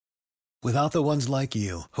Without the ones like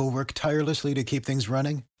you, who work tirelessly to keep things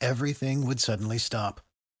running, everything would suddenly stop.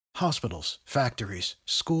 Hospitals, factories,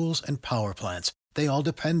 schools, and power plants, they all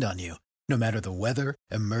depend on you. No matter the weather,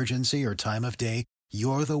 emergency, or time of day,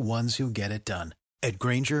 you're the ones who get it done. At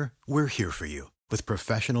Grainger, we're here for you with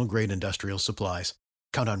professional-grade industrial supplies.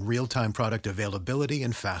 Count on real-time product availability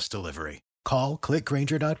and fast delivery. Call,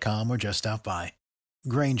 clickgrainger.com, or just stop by.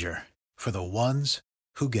 Grainger, for the ones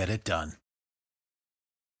who get it done.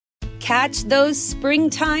 Catch those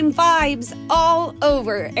springtime vibes all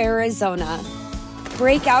over Arizona.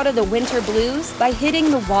 Break out of the winter blues by hitting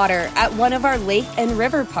the water at one of our lake and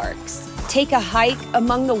river parks. Take a hike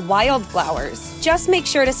among the wildflowers. Just make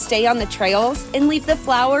sure to stay on the trails and leave the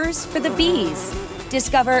flowers for the bees.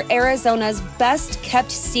 Discover Arizona's best-kept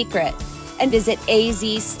secret and visit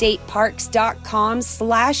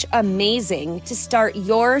azstateparks.com/amazing to start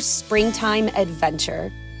your springtime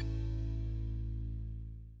adventure.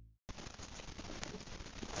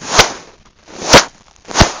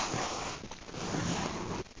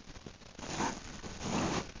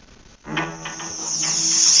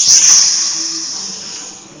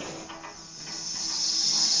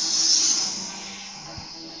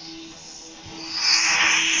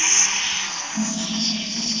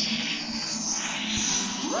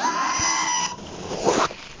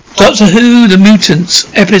 Doctor Who The Mutants,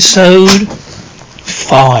 Episode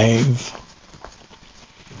 5.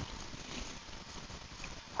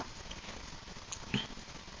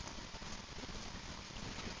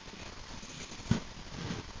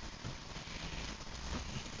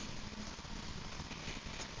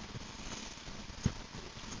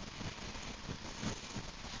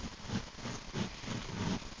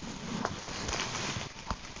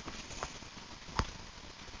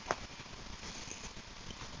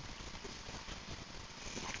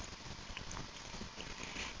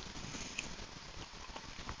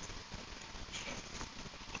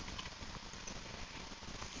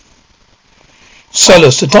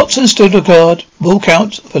 Solus, the Doctor and Stuttgart walk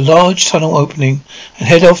out of a large tunnel opening and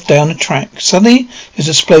head off down the track. Suddenly, there's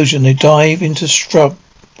an explosion. They dive into scrub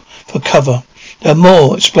for cover. There are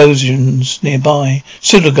more explosions nearby.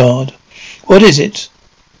 Stuttgart, what is it?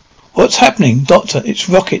 What's happening? Doctor, it's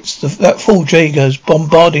rockets. That fool Jaeger's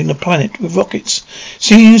bombarding the planet with rockets.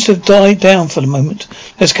 Seems to have died down for the moment.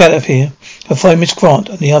 Let's get out of here and find Miss Grant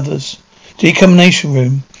and the others. Decontamination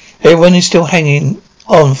room. Everyone is still hanging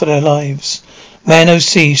on for their lives. Man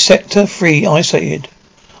OC, Sector 3 isolated.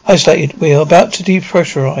 We are about to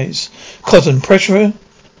depressurize. Cotton, pressurize.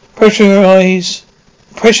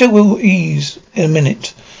 Pressure will ease in a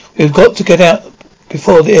minute. We've got to get out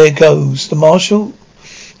before the air goes. The Marshal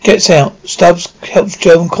gets out. Stubbs helps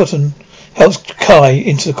Joe and Cotton helps Kai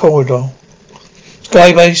into the corridor.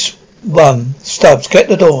 Skybase 1. Stubbs, get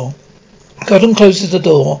the door. Cotton closes the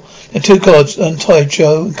door. The two guards untie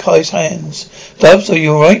Joe and Kai's hands. Stubbs, are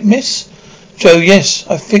you alright, miss? Joe, yes,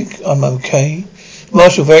 I think I'm okay.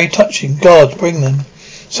 Marshal, very touching. Guards, bring them.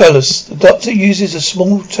 Solus, the Doctor uses a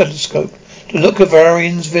small telescope to look at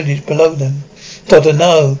Varian's village below them. Doctor,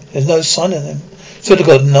 no, there's no sign of them. So the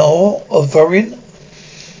God, no, of Varian?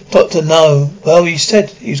 Doctor, no. Well, he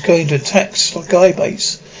said he was going to attack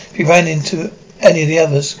Skybase if he ran into any of the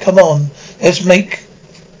others. Come on, let's make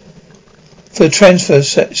for the transfer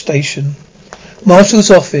station.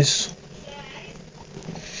 Marshal's office.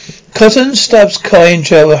 Cotton, Stubbs, Kai and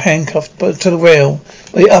Joe are handcuffed to the rail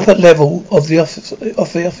at the upper level of the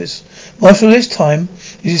office. Marshal, this time,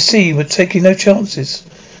 as you see, we're taking no chances.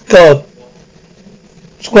 Guard.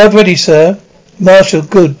 Squad ready, sir. Marshal,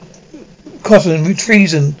 good. Cotton,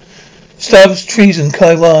 treason. Stubbs, treason.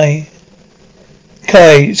 Kai, why?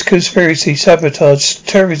 Kai, it's conspiracy, sabotage,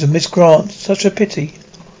 terrorism, Miss Grant. Such a pity.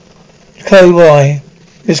 Kai, why?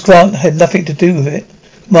 Miss Grant had nothing to do with it.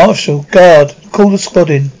 Marshal, guard, call the squad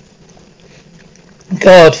in.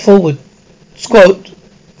 Guard, forward. Squad,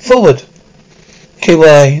 forward.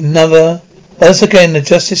 KY, another. Once again, the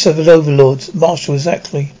justice of the overlords. Marshal,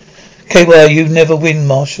 exactly. KY, you never win,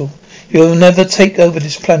 Marshal. You'll never take over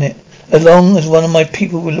this planet. As long as one of my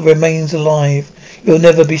people remains alive, you'll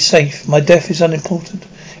never be safe. My death is unimportant.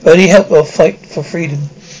 If I need help, I'll fight for freedom.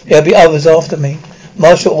 There'll be others after me.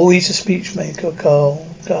 Marshal, always a speechmaker, Carl.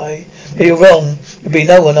 Guy, you're wrong. There'll be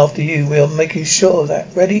no one after you. We are making sure of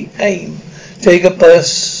that. Ready? Aim. Jaeger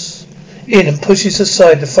bursts in and pushes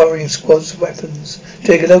aside the firing squad's weapons.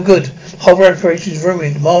 Jaeger, no good. Whole operation is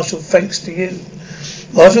ruined. Marshal, thanks to you.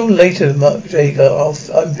 Marshal, later, Jaeger.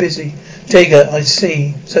 I'm busy. Jaeger, I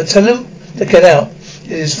see. So tell him to get out.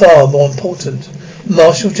 It is far more important.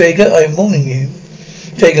 Marshal, Jaeger, I am warning you.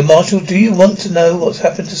 Jaeger, Marshal, do you want to know what's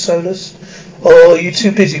happened to Solus? Or are you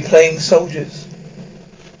too busy playing soldiers?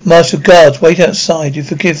 Marshal, guards, wait outside. You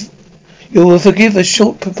will forgive a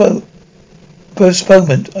short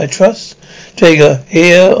postponement, I trust. Jaeger,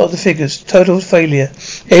 here are the figures. Total failure.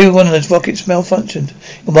 Every one of those rockets malfunctioned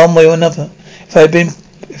in one way or another. If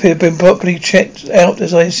it had been properly checked out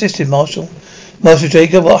as I insisted, Marshal. Marshal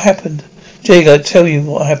Jaeger, what happened? Jaeger, I tell you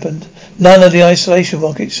what happened. None of the isolation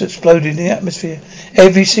rockets exploded in the atmosphere.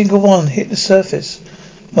 Every single one hit the surface.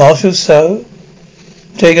 Marshal, so?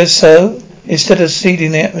 Jaeger, so? Instead of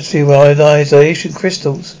seeding the atmosphere with isolation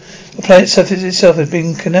crystals, the planet's surface itself has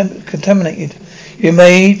been contaminated. You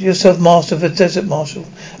made yourself master of a desert, Marshal.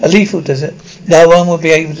 A lethal desert. No one will be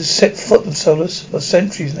able to set foot on Solus for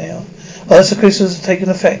centuries now. Once the crystals have taken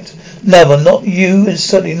effect, no one, not you, and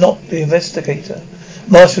certainly not the investigator.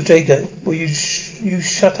 Marshal Jaeger, will you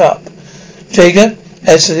shut up? Jaeger,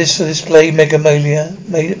 as to this for display mania,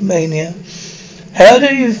 how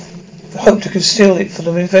do you hope to conceal it from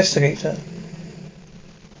the investigator?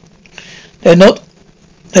 They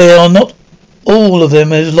are not all of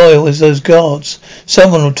them as loyal as those guards.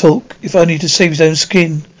 Someone will talk, if only to save his own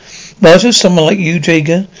skin. Marshal, someone like you,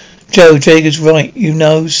 Jaeger. Joe, Jaeger's right. You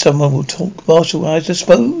know someone will talk. Marshal, I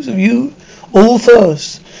dispose of you all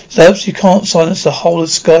first. Perhaps you can't silence the whole of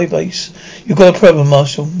Skybase. You've got a problem,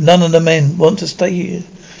 Marshal. None of the men want to stay here.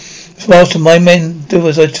 Marshal, my men do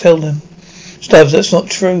as I tell them. Stubbs, that's not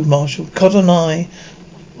true, Marshal. Cod and I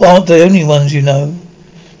aren't the only ones you know.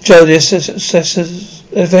 Joe, the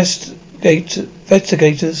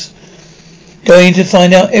investigators going to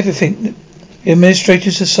find out everything. The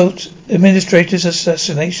administrator's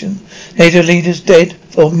assassination. NATO leaders dead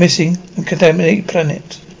or missing and contaminated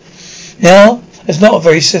planet. Now, it's not a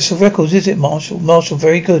very successful record, is it, Marshal? Marshal,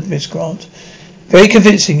 very good, Miss Grant. Very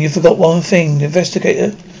convincing. You forgot one thing. The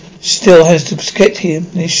investigator still has to get here, and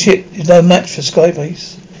his ship is no match for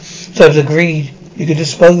Skybase. So it's agreed. You can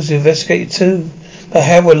dispose of the investigator too. But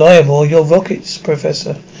how reliable are your rockets,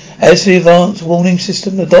 Professor? As for the advanced warning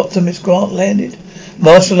system, the Doctor, Miss Grant, landed.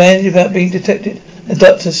 Marshal landed without being detected. The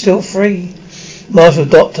Doctor's still free. Marshal,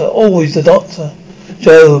 Doctor, always the Doctor.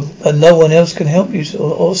 Joe, and no one else can help you,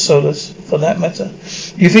 or Solus, for that matter.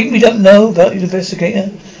 You think we don't know about the investigator?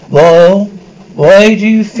 Well, why do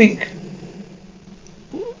you think...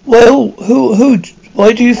 Well,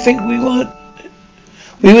 why do you think we weren't...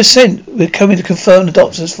 We were sent. We're coming to confirm the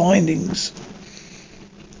Doctor's findings.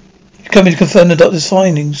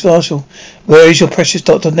 Marshal. Where is your precious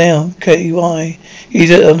Doctor now? KY.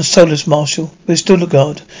 He's on Solus, Marshal. We're still the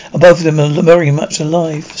guard. And both of them are very much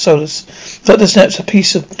alive. Solus. Doctor snaps a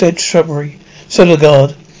piece of dead shrubbery. Solar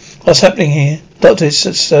guard. What's happening here? Doctor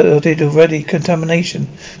did already. Contamination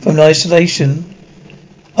from the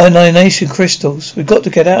ionization crystals. We've got to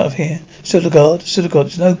get out of here. Solar guard,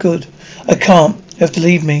 it's no good. I can't. You have to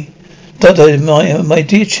leave me. Doctor, my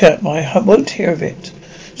dear chap, I won't hear of it.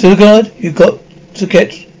 Solar guard, you've got to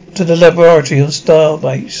get to the laboratory on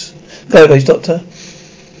Skybase. Skybase, Doctor.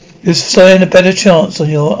 You'll stand a better chance on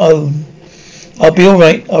your own. I'll be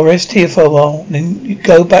alright. I'll rest here for a while. Then you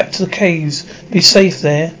go back to the caves. Be safe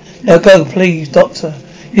there. Now go, please, Doctor.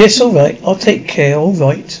 Yes, alright. I'll take care.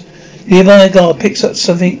 Alright. The nearby guard picks up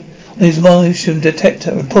something on his motion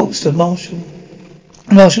detector and reports to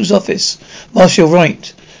Marshal's office. Marshal,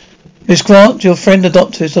 right. Miss Grant, your friend the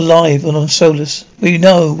Doctor is alive and on Solus. We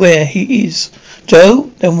know where he is.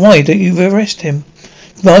 Joe, then why don't you arrest him?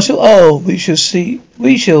 Marshal, we shall see.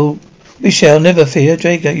 We shall never fear.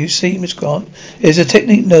 Jaeger, you see, Miss Grant, there's a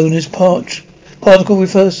technique known as particle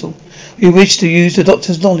reversal. We wish to use the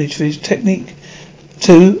Doctor's knowledge for his technique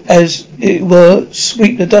to, as it were,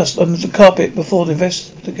 sweep the dust under the carpet before the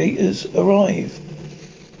investigators arrive.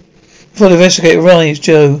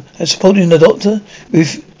 Joe, and supporting the Doctor,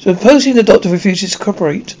 supposing the Doctor refuses to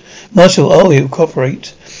cooperate. Marshal, he'll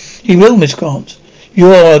cooperate. He will, Miss Grant. You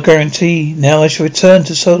are a guarantee. Now I shall return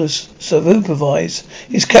to Solus, supervise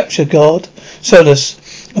his capture guard.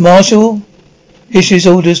 Solus. The Marshal issues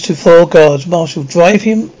orders to 4 guards. Marshal, drive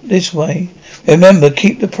him this way. Remember,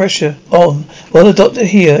 keep the pressure on. While the Doctor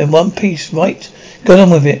here in one piece, right? Go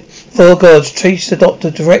on with it. 4 guards chase the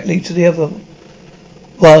Doctor directly to the other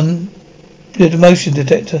one, the motion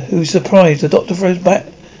detector, who's surprised. The Doctor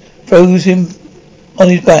throws him on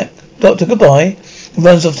his back. Doctor, goodbye. And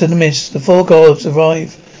runs off to the mist. The 4 guards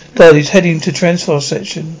arrive. Guard is heading to transfer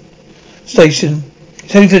station. He's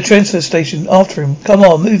heading to the transfer station. After him. Come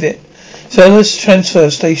on, move it. Solus transfer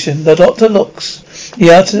station. The Doctor locks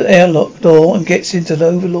the outer airlock door and gets into the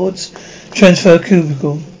Overlord's transfer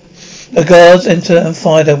cubicle. The guards enter and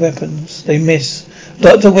fire their weapons. They miss.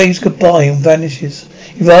 The Doctor waves goodbye and vanishes.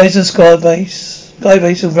 He rides on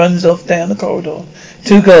Skybase and runs off down the corridor.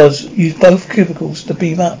 2 guards use both cubicles to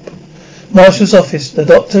beam up. Marshal's office. The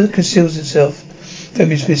doctor conceals himself from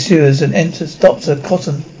his pursuers and enters. Dr.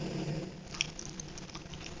 Cotton.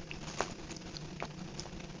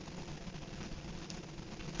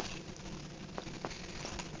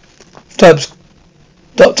 Tubbs.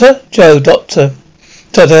 Doctor? Joe, Doctor.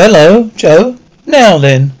 Doctor, hello, Joe. Now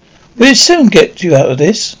then, we'll soon get you out of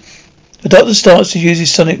this. The doctor starts to use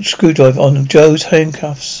his sonic screwdriver on Joe's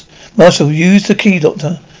handcuffs. Marshal, use the key,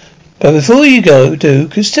 Doctor. But before you do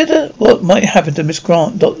consider what might happen to Miss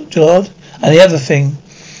Grant, Dr. Gillard, and the other thing.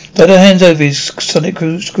 Doctor hands over his sonic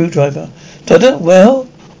screwdriver. Doctor, well,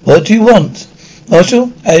 what do you want?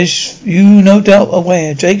 Marshal, as you no doubt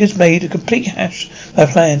aware, Jake has made a complete hash of a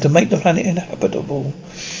plan to make the planet inhabitable.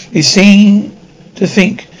 You seem to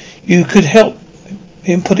think you could help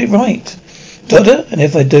him put it right. Doctor, and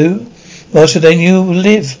if I do, Marshal, then you will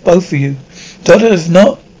live, both of you. Doctor, if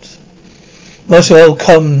not... Marshal, oh,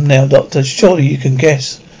 come now, Doctor. Surely you can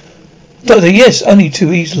guess. Doctor, yes, only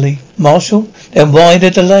too easily. Marshal, then why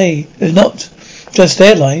the delay? It's not just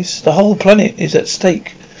their lives. The whole planet is at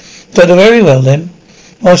stake. Doctor, very well then.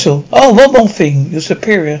 Marshal, oh, one more thing. Your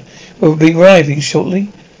superior will be arriving shortly.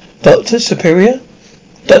 Doctor, superior?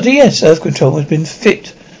 Doctor, yes, Earth Control has been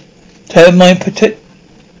fit to have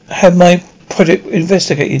my project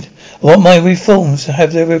investigated. I want my reforms to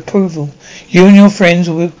have their approval. You and your friends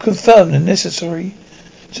will confirm the necessity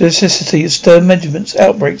of stern measurements,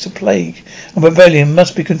 outbreaks of plague and rebellion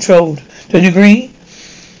must be controlled. Don't you agree?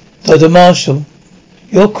 Dr. Marshall,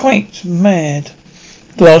 you're quite mad.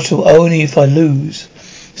 Marshall, only if I lose.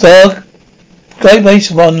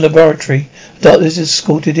 Skybase 1 laboratory. Doctor is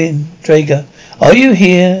escorted in. Drager, are you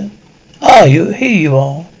here? Here you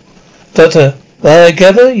are. Doctor, well, I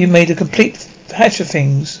gather you made a complete hash of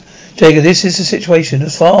things. Jacob, this is the situation.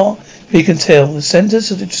 As far as we can tell, the centers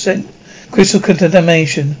of the crystal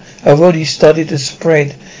contamination have already started to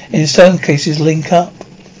spread. In some cases, link up.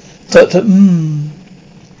 Doctor,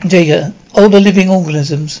 Jacob, all the living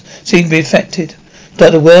organisms seem to be affected.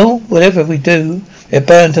 Doctor, well, whatever we do, we're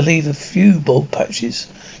bound to leave a few bald patches.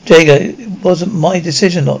 Jacob, it wasn't my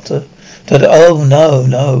decision, Doctor. Doctor, oh,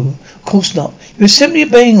 no, of course not. You were simply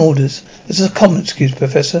obeying orders. This is a common excuse,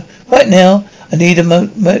 Professor. Right now, I need a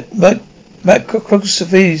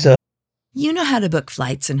macrocosvisa. You know how to book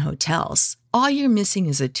flights and hotels. All you're missing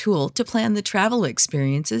is a tool to plan the travel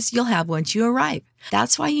experiences you'll have once you arrive.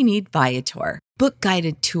 That's why you need Viator. Book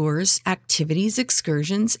guided tours, activities,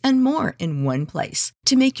 excursions, and more in one place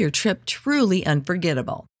to make your trip truly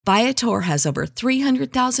unforgettable. Viator has over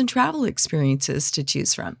 300,000 travel experiences to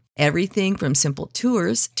choose from. Everything from simple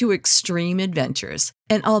tours to extreme adventures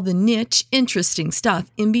and all the niche, interesting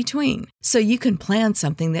stuff in between. So you can plan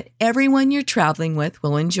something that everyone you're traveling with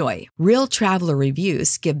will enjoy. Real traveler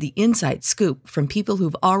reviews give the inside scoop from people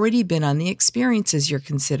who've already been on the experiences you're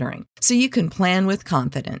considering. So you can plan with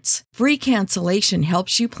confidence. Free cancellation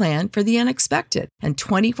helps you plan for the unexpected. And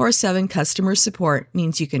 24/7 customer support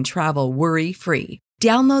means you can travel worry-free.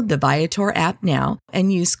 Download the Viator app now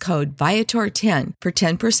and use code Viator10 for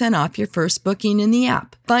 10% off your first booking in the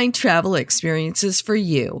app. Find travel experiences for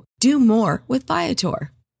you. Do more with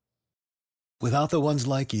Viator. Without the ones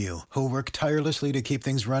like you, who work tirelessly to keep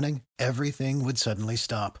things running, everything would suddenly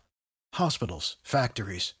stop. Hospitals,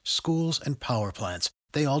 factories, schools, and power plants,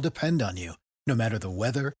 they all depend on you. No matter the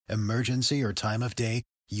weather, emergency, or time of day,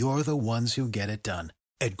 you're the ones who get it done.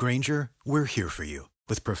 At Grainger, we're here for you.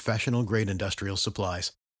 With professional-grade industrial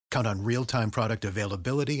supplies, count on real-time product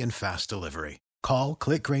availability and fast delivery. Call,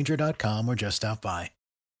 click Grainger.com, or just stop by.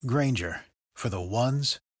 Grainger, for the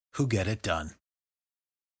ones who get it done.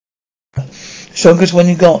 Strongest one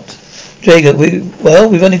you got? Jacob, we've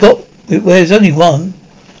only got... there's only one.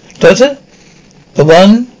 Doctor? The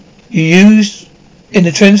one you used in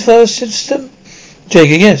the transfer system?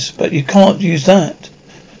 Jacob, yes, but you can't use that.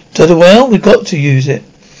 Doctor, well, we've got to use it.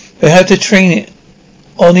 We have to train it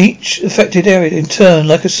on each affected area in turn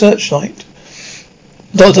like a searchlight.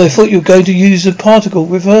 Doctor, I thought you were going to use the particle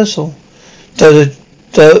reversal. Doctor,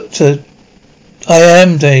 I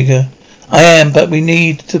am, Dager. I am, but we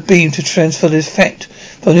need the beam to transfer the effect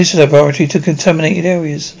from this laboratory to contaminated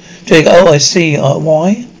areas. Dager, oh, I see.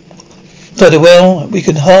 Why? Doctor, well, we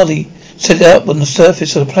can hardly set it up on the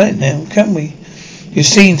surface of the planet now, can we? You've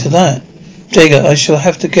seen to that. Dager, I shall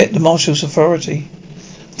have to get the Marshal's authority.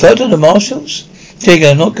 Doctor, the Marshals?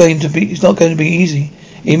 Jacob, it's not going to be easy.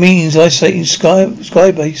 It means isolating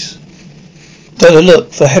Skybase. Doctor,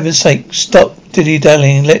 look, for heaven's sake, stop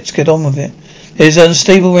dilly-dallying and let's get on with it. These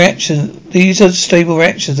unstable reactions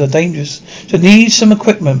are dangerous. So need some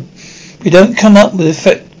equipment. If we don't come up with an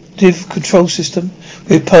effective control system,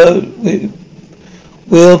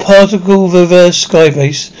 We're a particle reverse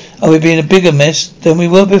skybase, and we'll be in a bigger mess than we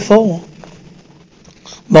were before.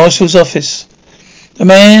 Marshal's office. The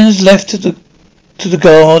man's left to the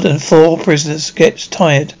guard and 4 prisoners gets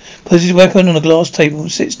tired, puts his weapon on a glass table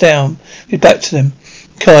and sits down with back to them.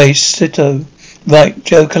 Kai, Sito. Right,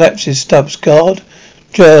 Joe collapses. Stubbs, guard.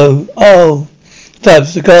 Joe, oh.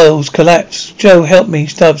 Stubbs, the girls collapse. Joe, help me.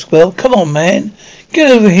 Stubbs, well, come on, man.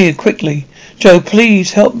 Get over here quickly. Joe,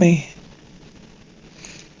 please help me.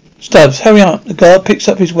 Stubbs, hurry up. The guard picks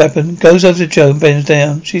up his weapon, goes over to Joe and bends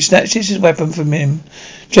down. She snatches his weapon from him.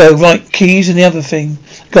 Joe, right, keys and the other thing.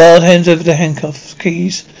 Guard hands over the handcuffs,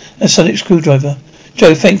 keys, and a sonic screwdriver.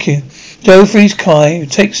 Joe, thank you. Joe frees Kai, who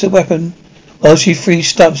takes the weapon, while she frees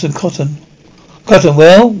Stubbs and Cotton. Cotton,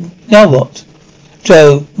 well, now what?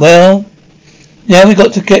 Joe, well, now we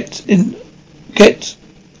got to get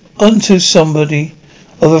onto somebody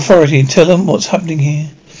of authority and tell them what's happening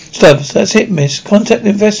here. Stubbs, that's it, miss. Contact the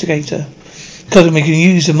investigator. Cotton, we can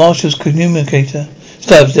use the marshal's communicator.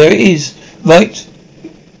 Stubbs, there it is. Right,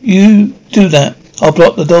 you do that. I'll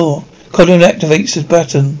block the door. Cotton activates the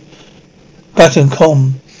baton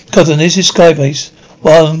comm. Cotton, this is Skybase.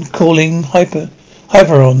 1 calling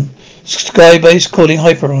Hyperon. Skybase calling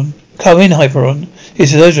Hyperon. Come in, Hyperon.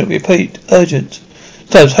 It's urgent. Repeat, urgent.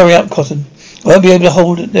 Stubbs, hurry up, Cotton. I won't be able to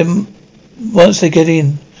hold them once they get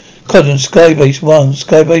in. Cotton, Skybase 1.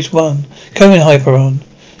 Skybase 1. Come in, Hyperon.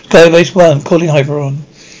 Skybase 1 calling Hyperon.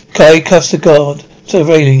 Kai cuffs the guard to the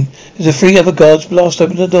railing. As the 3 other guards blast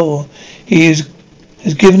open the door, he has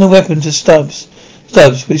given a weapon to Stubbs.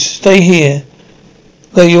 Stubbs, we stay here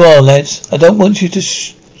where you are, lads. I don't want to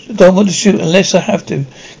shoot unless I have to.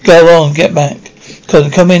 Go on, get back.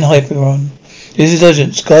 Cotton, come in, Hyperon. This is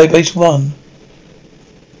urgent. Skybase 1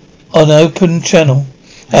 on an open channel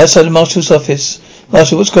outside the marshal's office.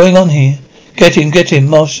 Marshal, what's going on here? Get him,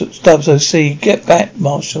 Marshal. Stubbs, OC. Get back,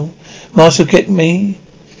 Marshal. Marshal, get me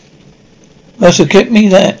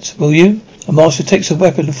that, will you? The Marshal takes a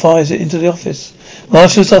weapon and fires it into the office.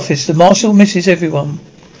 Marshal's office. The Marshal misses everyone.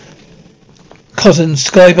 Cotton,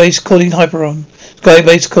 Skybase calling Hyperon.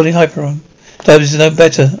 Skybase calling Hyperon. Stubbs is no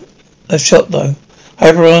better. A shot, though.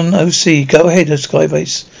 Hyperon, OC. Go ahead,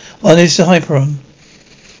 Skybase. 1 is the Hyperon.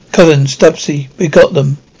 Cotton, Stubbsy. We got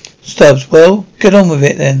them. Stubbs, well, get on with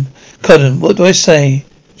it then. Cotton, what do I say?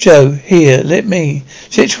 Joe, here, let me.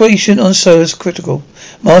 Situation on Solus critical.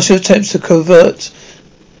 Marshal attempts to convert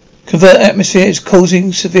atmosphere is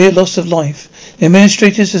causing severe loss of life. The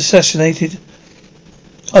administrators assassinated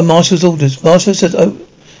on Marshal's orders. Marshal is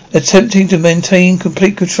attempting to maintain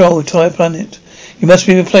complete control of the entire planet. He must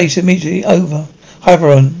be replaced immediately. Over.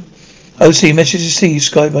 Hyperon. OC, message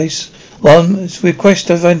received, Skybase. 1 is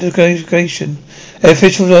request of identification.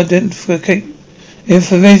 Official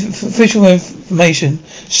information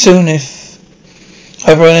soon if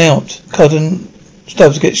I run out. Cotton,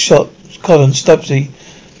 Stubbs gets shot. Cotton, Stubbsy.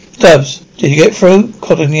 Stubbs, did you get through?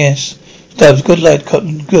 Cotton, yes. Stubbs, good lad,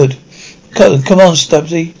 Cotton, good. Cotton, come on,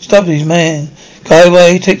 Stubbsy. Stubbsy's man. Kai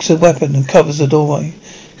away, takes a weapon and covers the doorway.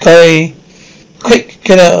 Kai, quick,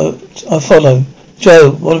 get out, I'll follow.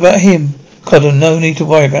 Joe, what about him? Cotton, no need to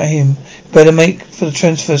worry about him. Better make for the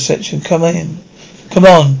transfer section. Come in. Come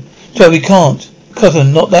on. Joe, we can't.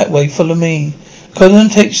 Cotton, not that way. Follow me. Cotton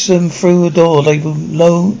takes them through a door labeled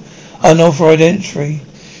no unauthorized entry.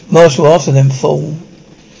 Marshal after them fall.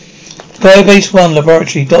 Skybase 1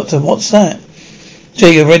 laboratory. Doctor, what's that?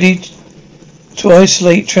 Jay, you're ready to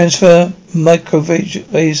isolate transfer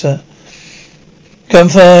microvaser.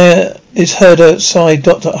 Gunfire is heard outside.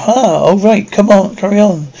 Doctor, all right, come on, carry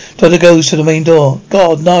on. Doctor goes to the main door.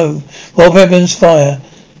 God, no. While weapons fire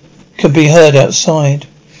can be heard outside.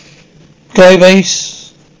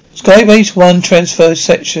 Skybase 1 transfer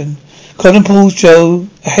section. Cotton pulls Joe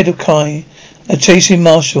ahead of Kai and chasing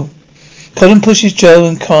Marshal. Cotton pushes Joe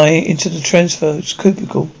and Kai into the transfer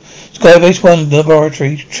cubicle. Skybase 1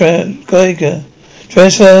 laboratory. Geiger.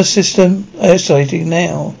 Transfer system isolating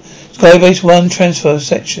now. Skybase 1 transfer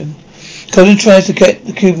section. Cotton tries to get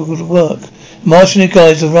the cubicle to work. Marshal and the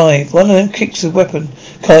guys arrive. One of them kicks the weapon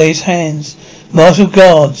Kai's hands. Marshal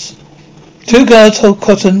guards. 2 guards hold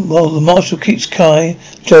Cotton while the Marshal keeps Kai,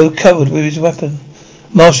 Joe covered with his weapon.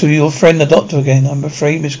 Marshal, your friend the doctor again, I'm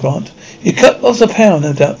afraid, Miss Grant. You cut off the power,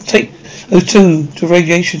 no doubt. Take those 2 to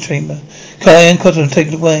radiation chamber. Kai and Cotton are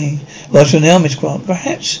taken away. Marshal, now, Miss Grant,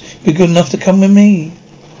 perhaps you're good enough to come with me.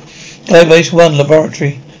 Skybase 1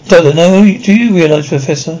 laboratory. Doctor, no, do you realize,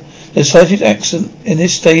 Professor, the slightest accident in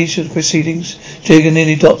this stage of the proceedings, Jaeger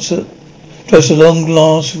nearly drops a long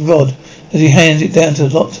glass rod as he hands it down to the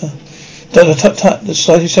doctor. Doctor, tut, the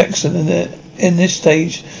slightest accident in this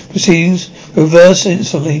stage, proceedings reverse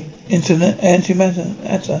instantly into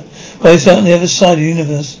antimatter. While it's on the other side of the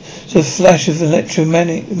universe, so a flash of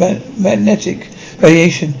electromagnetic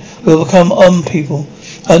radiation will become on people,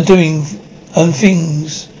 undoing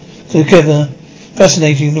things together.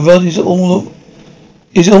 Fascinating. The rod is all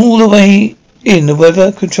the way in the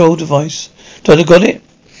weather control device. Doctor, got it?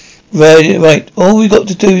 Right. All we got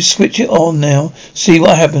to do is switch it on now, see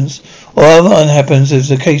what happens, or what happens as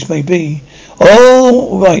the case may be.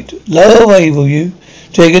 All right. Lower away, will you?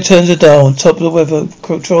 Jaeger turns the dial on top of the weather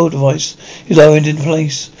control device. Is lowered into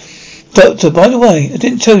place. Doctor, by the way, I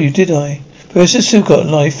didn't tell you, did I? Professor Sukot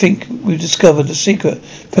and I think we've discovered the secret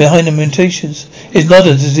behind the mutations. It's not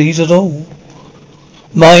a disease at all.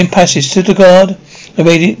 Mind passes to the guard and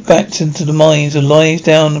made it back into the mines and lies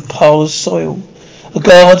down a pile of soil. A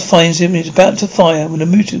guard finds him and is about to fire when a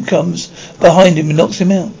mutant comes behind him and knocks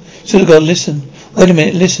him out. So the guard, listen. Wait a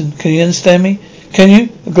minute, listen. Can you understand me? Can you?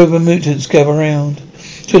 A group of mutants gather around.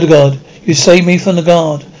 To the guard, you saved me from the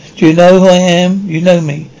guard. Do you know who I am? You know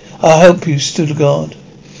me. I'll help you, to the guard.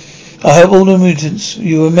 I help all the mutants.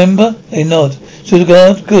 You remember? They nod. To the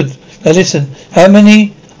guard, good. Now listen, how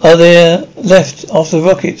many are there left after the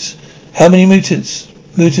rockets? How many mutants?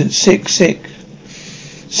 Mutants, sick.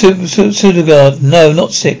 Sudagard, no,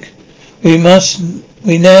 not sick. We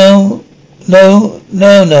now,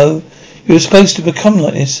 no. You're supposed to become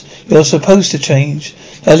like this. You're supposed to change.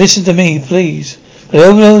 Now listen to me, please. The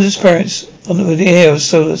overall experience on the air of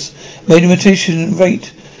Solus made a mutation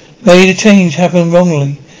rate, made a change happen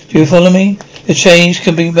wrongly. Do you follow me? The change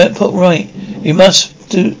can be put right. You must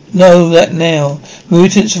know that now.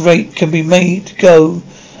 Mutants rate can be made to go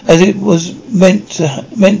as it was meant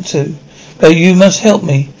to. But you must help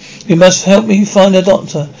me. You must help me find a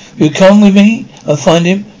doctor. Will you come with me and find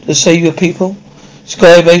him to save your people?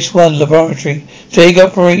 Skybase 1 laboratory. Jaeger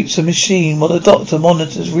operates a machine while the doctor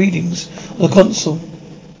monitors readings on the console.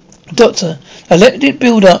 Doctor, now let it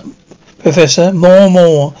build up, Professor.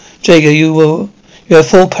 More. Jaeger, you have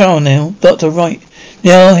full power now. Doctor, right.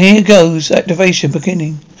 Now here goes. Activation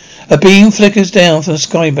beginning. A beam flickers down from the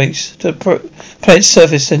skybase to the planet's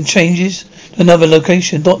surface and changes to another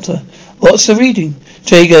location. Doctor, what's the reading?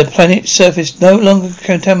 Jaeger, planet surface no longer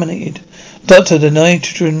contaminated. Doctor, the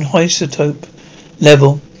nitrogen isotope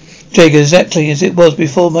level. Jaeger, exactly as it was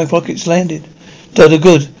before my rockets landed. Doctor,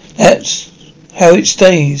 good. That's how it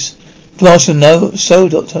stays. Marshal, no. So,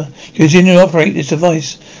 Doctor, continue to operate this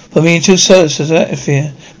device for me until Solus has an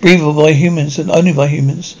atmosphere, breathable by humans and only by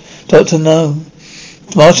humans. Doctor, no.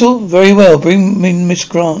 Marshal, very well. Bring in Miss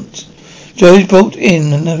Grant. Joe is brought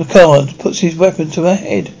in and the card puts his weapon to her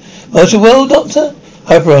head. Marshal, well, Doctor?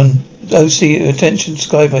 Hyperon, OC, attention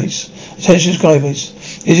Skybase.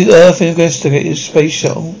 Is it Earth Investigators Space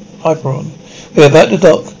Shuttle? Hyperon. We're about to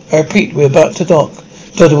dock. I repeat, we're about to dock.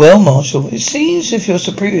 Doctor, well, Marshal, it seems if your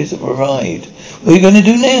superiors have arrived. What are you going to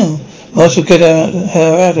do now? Marshal, get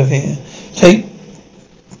her out of here.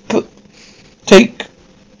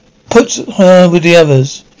 Put her with the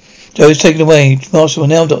others. Joe is taken away. Marshal,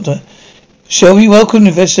 now, Doctor. Shall we welcome the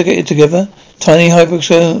investigator together? Tiny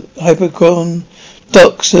hypercron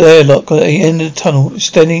docks the airlock at the end of the tunnel,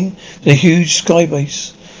 extending the huge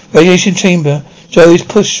skybase. Radiation chamber. Joe is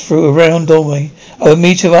pushed through a round doorway. A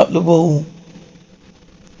meter up the wall.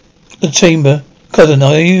 The chamber. Cotton,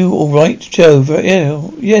 are you all right, Joe?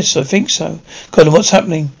 Yes, I think so. Cotton, what's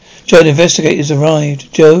happening? Joe, the investigators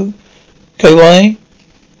arrived. Joe, KY,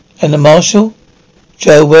 and the marshal.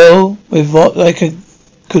 Joe, well, with what they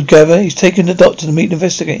could gather, he's taken the doctor to meet the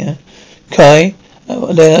investigator. Kai,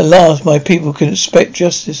 then at last my people can expect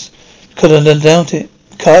justice. Cotton, I doubt it.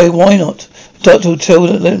 Kai, why not? The doctor will tell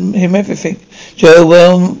him everything. Joe,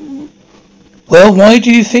 well, why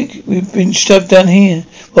do you think we've been shoved down here?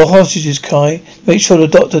 Well, hostages, Kai. Make sure the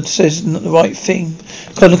doctor says the right thing.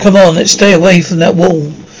 Cotton, come on, let's stay away from that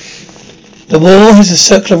wall. The wall has a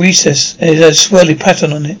circular recess and it has a swirly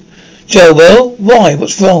pattern on it. Joe, well, why?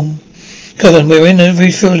 What's wrong? Cotton, we're in a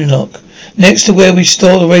refueling lock. Next to where we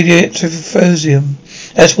store the radioactive fusium.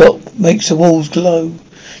 That's what makes the walls glow.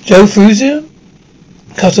 Joe, fusium?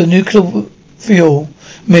 Cotton, nuclear fuel.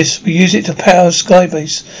 Miss, we use it to power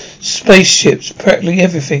skybase, spaceships, practically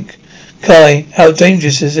everything. Kai, how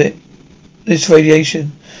dangerous is it? This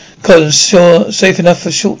radiation. Cotton, sure, safe enough for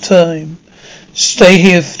a short time. Stay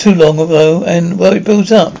here for too long though, and well, it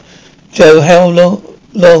builds up. Joe, how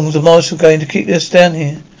long's the marshal going to keep us down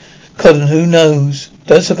here? Cotton, who knows?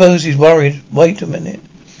 Don't suppose he's worried. Wait a minute.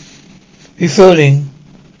 Refueling.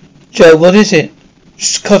 Joe, what is it?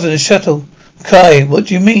 Cotton, a shuttle. Kai, what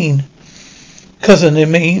do you mean? Cotton, they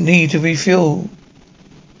may need to refuel.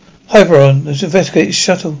 Hyperon, let's investigate the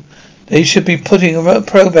shuttle. They should be putting a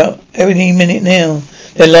probe out any minute now.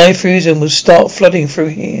 Their live fusion will start flooding through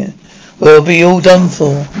here. We'll be all done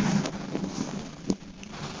for.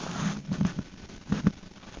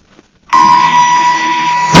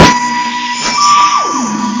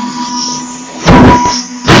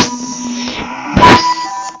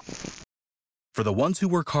 For the ones who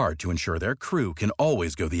work hard to ensure their crew can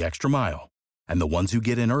always go the extra mile, and the ones who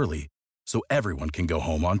get in early so everyone can go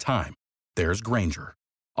home on time, there's Grainger,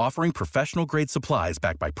 offering professional-grade supplies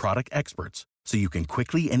backed by product experts so you can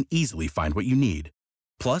quickly and easily find what you need.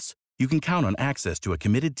 Plus, you can count on access to a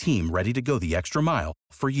committed team ready to go the extra mile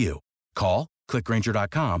for you. Call, click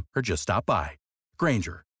Grainger.com, or just stop by.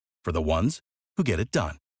 Grainger, for the ones who get it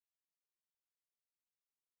done.